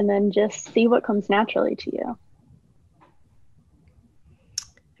about, and then just see what comes naturally to you.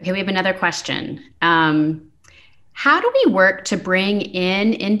 Okay, we have another question. How do we work to bring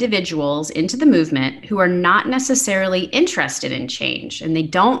in individuals into the movement who are not necessarily interested in change and they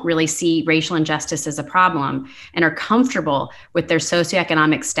don't really see racial injustice as a problem and are comfortable with their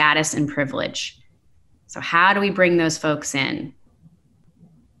socioeconomic status and privilege? So how do we bring those folks in?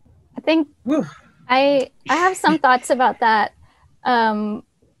 I think I have some thoughts about that. One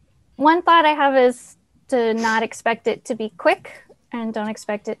thought I have is to not expect it to be quick, and don't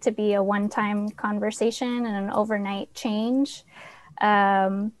expect it to be a one-time conversation and an overnight change.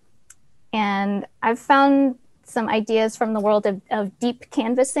 And I've found some ideas from the world of deep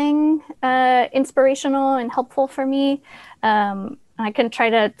canvassing inspirational and helpful for me. I can try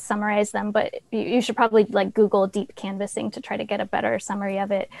to summarize them, but you should probably like Google deep canvassing to try to get a better summary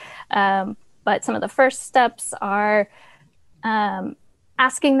of it. But some of the first steps are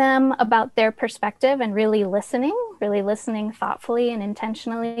asking them about their perspective and really listening thoughtfully and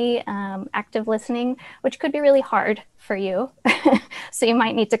intentionally, active listening, which could be really hard for you. So you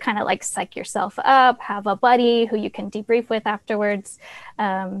might need to kind of like psych yourself up, have a buddy who you can debrief with afterwards.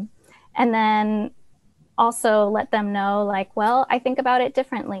 And then also let them know like, well, I think about it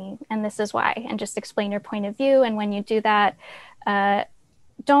differently and this is why, and just explain your point of view. And when you do that,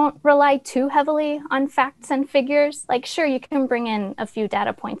 don't rely too heavily on facts and figures. Like, sure, you can bring in a few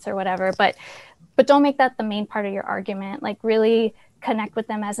data points or whatever, but don't make that the main part of your argument. Like, really connect with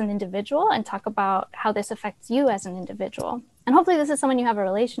them as an individual and talk about how this affects you as an individual. And hopefully this is someone you have a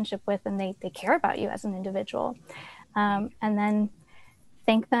relationship with and they care about you as an individual. And then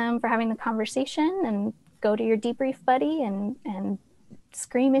thank them for having the conversation and go to your debrief buddy and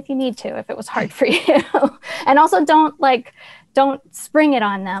scream if you need to, if it was hard for you. And also don't spring it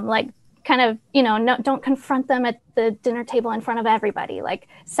on them. Like, kind of, don't confront them at the dinner table in front of everybody. Like,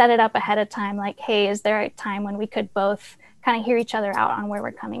 set it up ahead of time. Like, hey, is there a time when we could both kind of hear each other out on where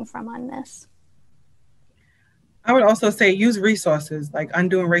we're coming from on this? I would also say use resources like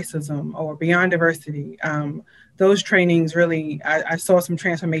Undoing Racism or Beyond Diversity. Those trainings really, I saw some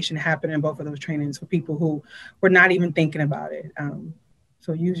transformation happen in both of those trainings for people who were not even thinking about it.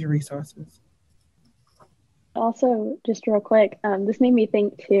 So use your resources. Also, just real quick, this made me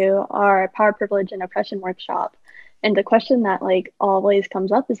think to our Power, Privilege, and Oppression workshop. And the question that like always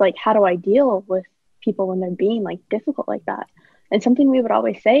comes up is like, how do I deal with people when they're being like difficult like that? And something we would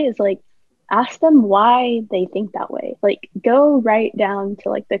always say is like, ask them why they think that way. Like, go right down to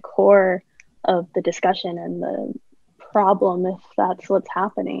like the core of the discussion and the problem, if that's what's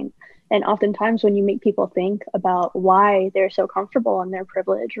happening. And oftentimes when you make people think about why they're so comfortable in their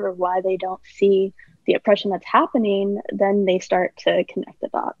privilege or why they don't see the oppression that's happening, then they start to connect the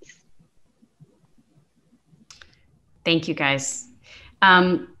dots. Thank you, guys.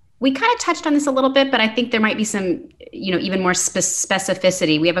 We kind of touched on this a little bit, but I think there might be some, even more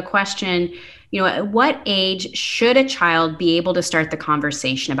specificity. We have a question, at what age should a child be able to start the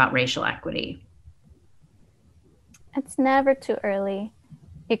conversation about racial equity? It's never too early.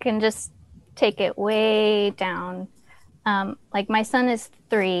 You can just take it way down. Like, my son is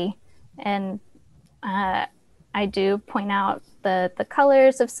 3, and I do point out the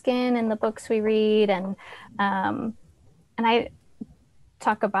colors of skin in the books we read, and I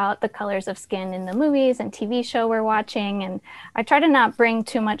talk about the colors of skin in the movies and TV show we're watching. And I try to not bring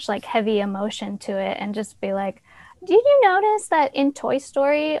too much like heavy emotion to it and just be like, did you notice that in Toy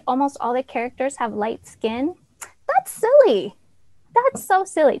Story, almost all the characters have light skin? That's silly. That's so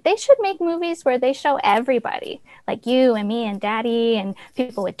silly. They should make movies where they show everybody, like you and me and Daddy and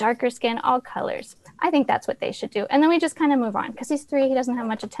people with darker skin, all colors. I think that's what they should do. And then we just kind of move on because he's 3, he doesn't have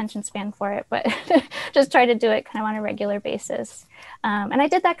much attention span for it, but just try to do it kind of on a regular basis. And I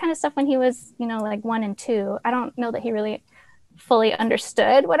did that kind of stuff when he was, like 1 and 2. I don't know that he really fully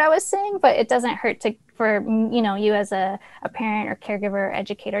understood what I was saying, but it doesn't hurt for you as a parent or caregiver or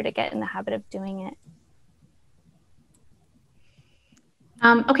educator to get in the habit of doing it.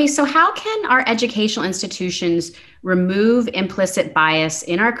 Okay, so how can our educational institutions remove implicit bias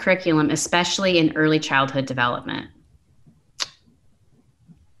in our curriculum, especially in early childhood development?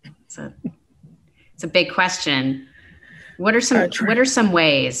 So it's a big question. What are some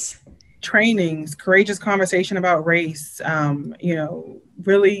ways? Trainings, courageous conversation about race,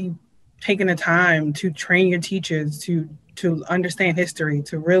 really taking the time to train your teachers to understand history,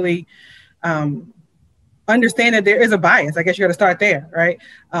 to really understand that there is a bias. I guess you got to start there, right?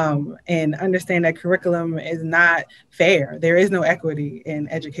 And understand that curriculum is not fair. There is no equity in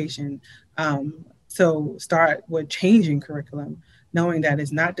education. So start with changing curriculum, knowing that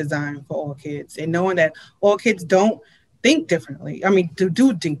it's not designed for all kids and knowing that all kids don't think differently. I mean,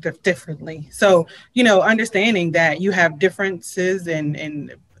 do think differently. So, understanding that you have differences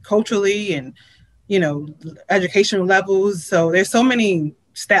in culturally and, educational levels. So there's so many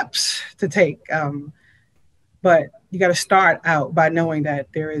steps to take. But you got to start out by knowing that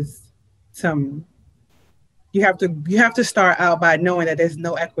there is you have to start out by knowing that there's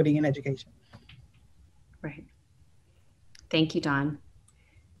no equity in education. Right. Thank you, Dawn.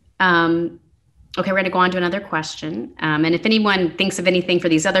 Okay, we're going to go on to another question. And if anyone thinks of anything for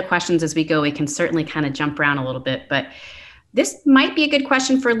these other questions as we go, we can certainly kind of jump around a little bit. But this might be a good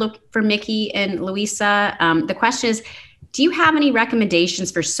question for Mickey and Louisa. The question is, do you have any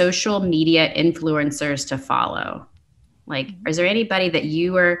recommendations for social media influencers to follow? Like, is there anybody that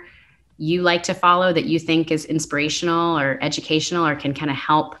you like to follow that you think is inspirational or educational or can kind of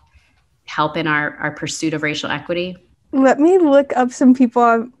help in our pursuit of racial equity? Let me look up some people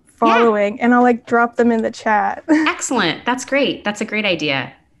I'm following and I'll drop them in the chat. Excellent. That's great. That's a great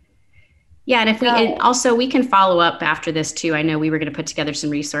idea. Yeah. And and also we can follow up after this too. I know we were going to put together some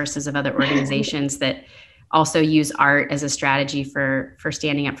resources of other organizations that also use art as a strategy for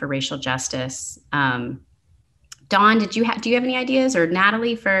standing up for racial justice. Dawn, do you have any ideas, or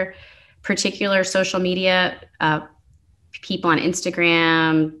Natalie, for particular social media people on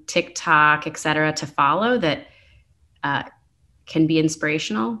Instagram, TikTok, et cetera, to follow that can be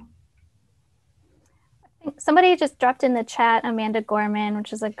inspirational? Somebody just dropped in the chat, Amanda Gorman,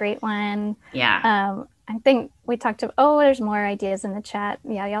 which is a great one. Yeah. I think we talked about, there's more ideas in the chat.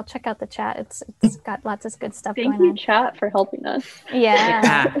 Yeah, y'all check out the chat. It's got lots of good stuff going on. Thank you, chat, for helping us.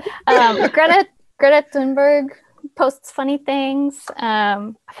 Yeah. Greta Thunberg posts funny things.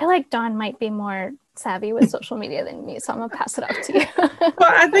 I feel like Dawn might be more savvy with social media than me, so I'm gonna pass it off to you.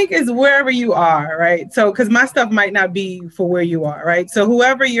 Well, I think it's wherever you are, right? So, because my stuff might not be for where you are, right? So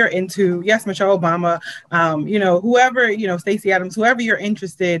whoever you're into, yes, Michelle Obama, whoever, Stacey Adams, whoever you're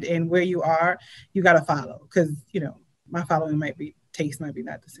interested in where you are, you got to follow, because, my following taste might be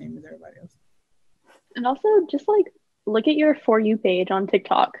not the same as everybody else. And also just look at your For You page on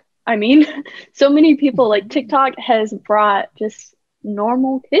TikTok. I mean, so many people, TikTok has brought just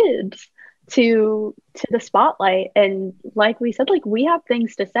normal kids to the spotlight, and like we said, we have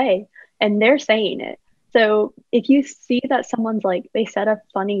things to say and they're saying it. So if you see that someone's they said a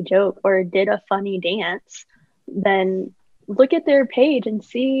funny joke or did a funny dance, then look at their page and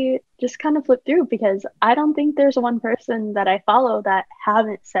see, just kind of flip through, because I don't think there's one person that I follow that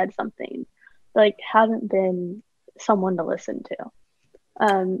haven't said something, hasn't been someone to listen to.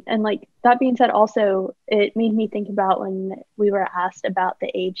 And that being said, also, it made me think about when we were asked about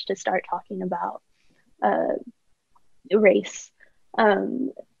the age to start talking about race.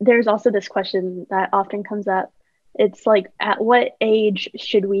 There's also this question that often comes up. It's at what age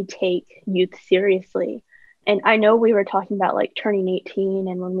should we take youth seriously? And I know we were talking about turning 18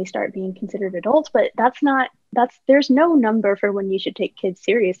 and when we start being considered adults, but there's no number for when you should take kids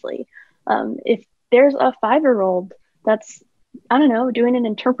seriously. If there's a 5-year-old that's, I don't know, doing an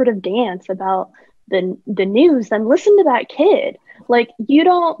interpretive dance about the news, then listen to that kid.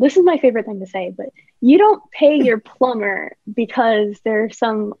 This is my favorite thing to say, but you don't pay your plumber because there's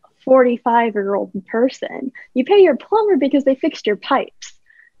some 45-year-old person. You pay your plumber because they fixed your pipes.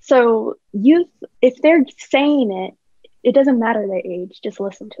 So youth, if they're saying it, it doesn't matter their age, just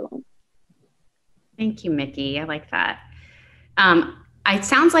listen to them. Thank you, Mickey. I like that. It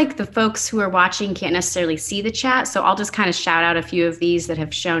sounds like the folks who are watching can't necessarily see the chat, so I'll just kind of shout out a few of these that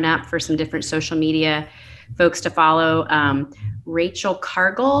have shown up for some different social media folks to follow. Rachel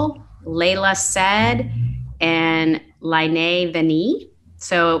Cargill, Layla Said, and Laine Veni.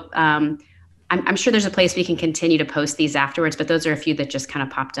 So I'm sure there's a place we can continue to post these afterwards, but those are a few that just kind of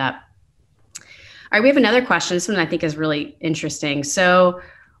popped up. All right, we have another question. This one I think is really interesting. So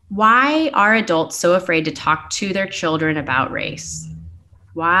why are adults so afraid to talk to their children about race?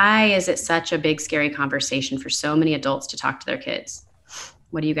 Why is it such a big, scary conversation for so many adults to talk to their kids?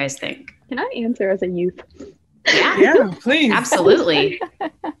 What do you guys think? Can I answer as a youth? Yeah, please. Absolutely.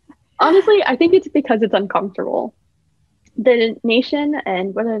 Honestly, I think it's because it's uncomfortable. The nation,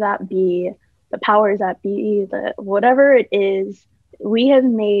 and whether that be the powers that be, the whatever it is, we have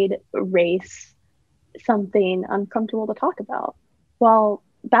made race something uncomfortable to talk about. Well,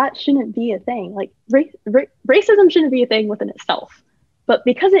 that shouldn't be a thing. Like racism shouldn't be a thing within itself. But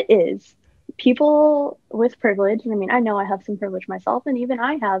because it is, people with privilege, and I mean, I know I have some privilege myself, and even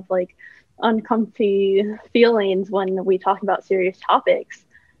I have like uncomfy feelings when we talk about serious topics.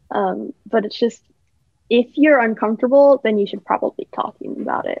 But it's just, if you're uncomfortable, then you should probably be talking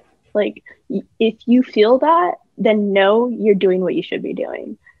about it. Like, if you feel that, then know you're doing what you should be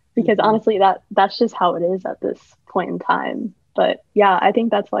doing. Because honestly, that's just how it is at this point in time. But yeah, I think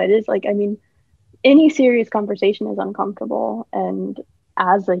that's why it is. Like, I mean, any serious conversation is uncomfortable. And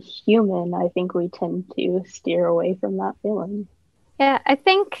as a human, I think we tend to steer away from that feeling. Yeah, I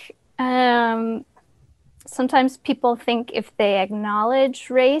think sometimes people think if they acknowledge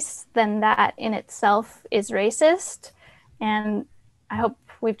race, then that in itself is racist. And I hope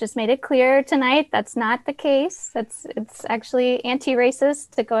we've just made it clear tonight that's not the case. It's actually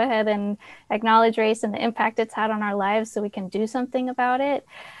anti-racist to go ahead and acknowledge race and the impact it's had on our lives so we can do something about it.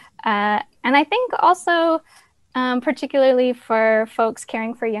 And I think also, particularly for folks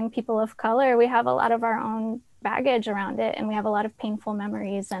caring for young people of color, we have a lot of our own baggage around it, and we have a lot of painful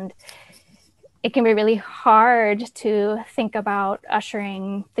memories, and it can be really hard to think about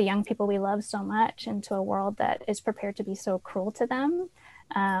ushering the young people we love so much into a world that is prepared to be so cruel to them.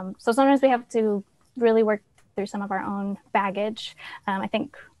 So sometimes we have to really work through some of our own baggage. I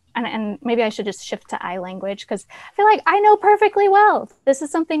think, and maybe I should just shift to I language, because I feel like I know perfectly well this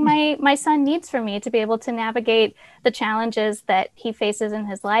is something my son needs from me to be able to navigate the challenges that he faces in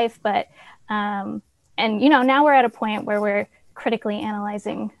his life. But and you know, now we're at a point where we're critically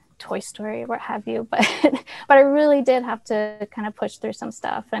analyzing Toy Story, what have you, but I really did have to kind of push through some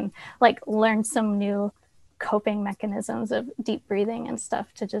stuff and like learn some new coping mechanisms of deep breathing and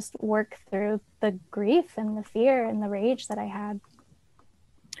stuff to just work through the grief and the fear and the rage that I had.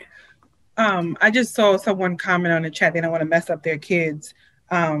 I just saw someone comment on the chat, they don't want to mess up their kids.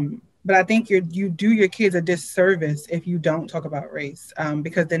 But I think you do your kids a disservice if you don't talk about race,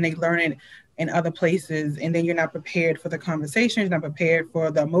 because then they learn it in other places, and then you're not prepared for the conversations, not prepared for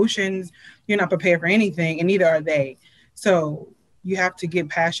the emotions, you're not prepared for anything, and neither are they. So you have to get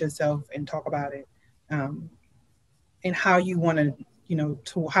past yourself and talk about it, and how you want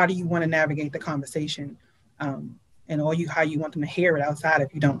to, how do you want to navigate the conversation, and how you want them to hear it outside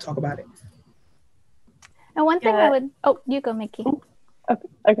if you don't talk about it. And one thing I would, you go, Mickey.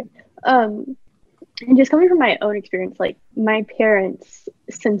 Okay. And just coming from my own experience, like my parents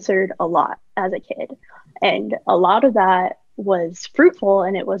censored a lot as a kid, and a lot of that was fruitful,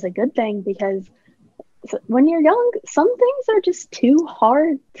 and it was a good thing, because when you're young, some things are just too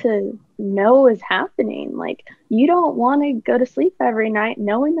hard to know is happening. Like, you don't want to go to sleep every night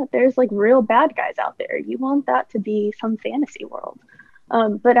knowing that there's like real bad guys out there. You want that to be some fantasy world.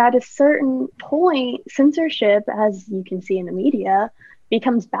 But at a certain point, censorship, as you can see in the media,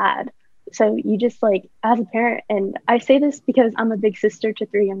 becomes bad. So you just, like, as a parent, and I say this because I'm a big sister to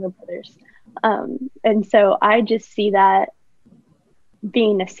 3 younger brothers. And so I just see that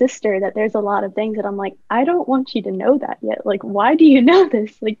being a sister, that there's a lot of things that I'm like, I don't want you to know that yet. Like, why do you know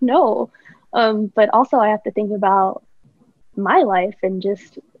this? Like, no. But also I have to think about my life, and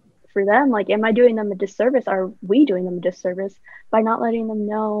just for them, like, am I doing them a disservice? Are we doing them a disservice by not letting them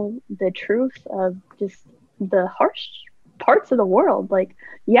know the truth of just the harsh parts of the world? Like,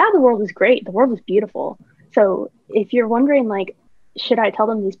 yeah, the world is great. The world is beautiful. So if you're wondering, like, should I tell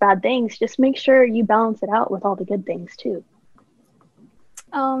them these bad things? Just make sure you balance it out with all the good things too.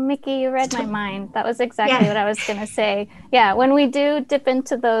 Oh, Mickey, you read my mind. That was exactly what I was going to say. Yeah, when we do dip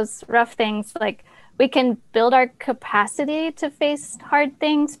into those rough things, like, we can build our capacity to face hard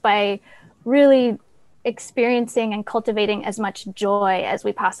things by really experiencing and cultivating as much joy as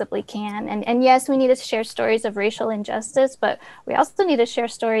we possibly can. And yes, we need to share stories of racial injustice, but we also need to share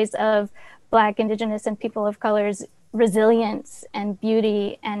stories of Black, Indigenous, and people of color's resilience and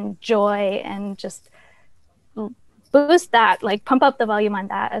beauty and joy, and just boost that, like pump up the volume on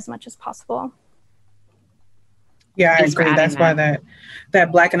that as much as possible. Yeah, I agree. That's why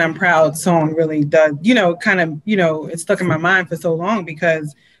that Black and I'm Proud song really does, it stuck in my mind for so long,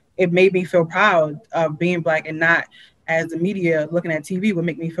 because it made me feel proud of being Black, and not, as the media looking at TV would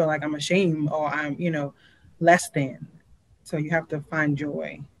make me feel like I'm ashamed or I'm, less than. So you have to find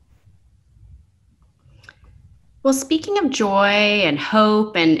joy. Well, speaking of joy and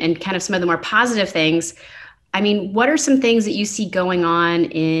hope and kind of some of the more positive things, I mean, what are some things that you see going on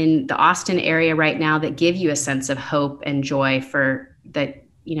in the Austin area right now that give you a sense of hope and joy for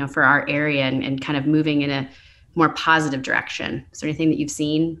for our area and kind of moving in a more positive direction? Is there anything that you've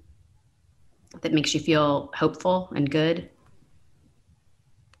seen that makes you feel hopeful and good?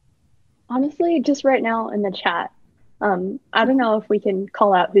 Honestly, just right now in the chat, I don't know if we can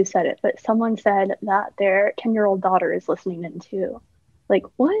call out who said it, but someone said that their 10-year-old daughter is listening in too. Like,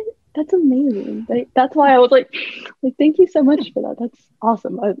 what? That's amazing. That's why I was like, thank you so much for that. That's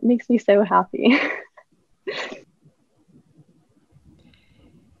awesome. It makes me so happy.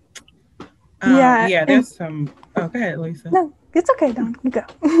 There's some. Oh, go ahead, Lisa. No, it's okay, Dawn. You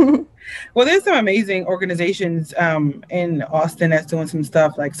go. Well, there's some amazing organizations in Austin that's doing some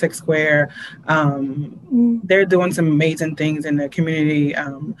stuff, like Six Square. They're doing some amazing things in the community.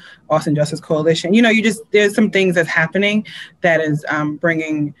 Austin Justice Coalition. There's some things that's happening that is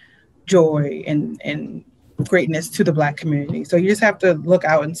bringing joy and greatness to the Black community. So you just have to look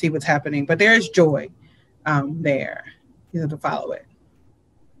out and see what's happening. But there is joy there. You have to follow it.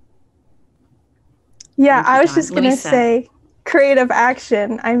 Yeah, I was just going to say creative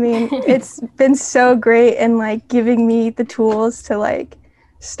action. I mean, it's been so great in like giving me the tools to like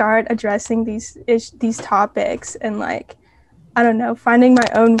start addressing these topics and like, I don't know, finding my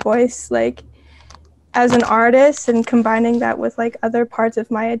own voice like as an artist and combining that with like other parts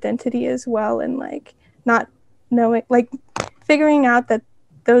of my identity as well, and like not knowing, like figuring out that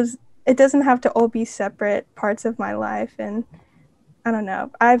it doesn't have to all be separate parts of my life. And I don't know,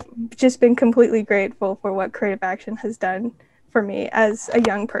 I've just been completely grateful for what Creative Action has done for me as a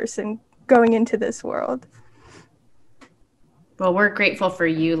young person going into this world. Well, we're grateful for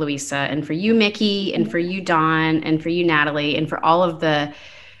you, Louisa, and for you, Mickey, and for you, Dawn, and for you, Natalie, and for all of the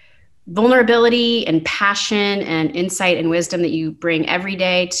vulnerability and passion and insight and wisdom that you bring every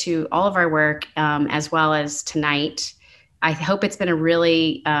day to all of our work, as well as tonight. I hope it's been a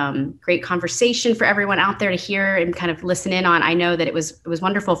really great conversation for everyone out there to hear and kind of listen in on. I know that it was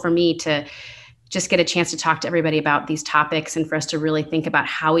wonderful for me to just get a chance to talk to everybody about these topics and for us to really think about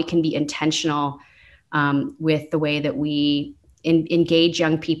how we can be intentional with the way that we engage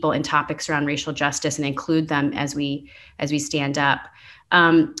young people in topics around racial justice and include them as we stand up.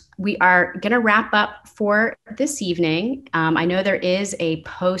 We are going to wrap up for this evening. I know there is a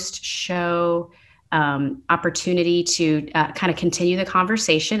post-show opportunity to kind of continue the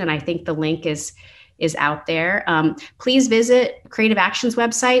conversation, and I think the link is out there. Please visit Creative Action's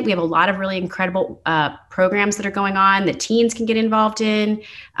website. We have a lot of really incredible programs that are going on that teens can get involved in,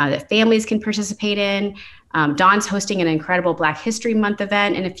 that families can participate in. Dawn's hosting an incredible Black History Month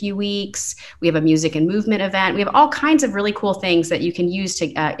event in a few weeks. We have a music and movement event. We have all kinds of really cool things that you can use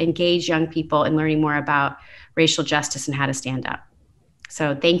to engage young people in learning more about racial justice and how to stand up.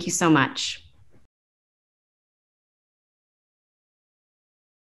 So thank you so much.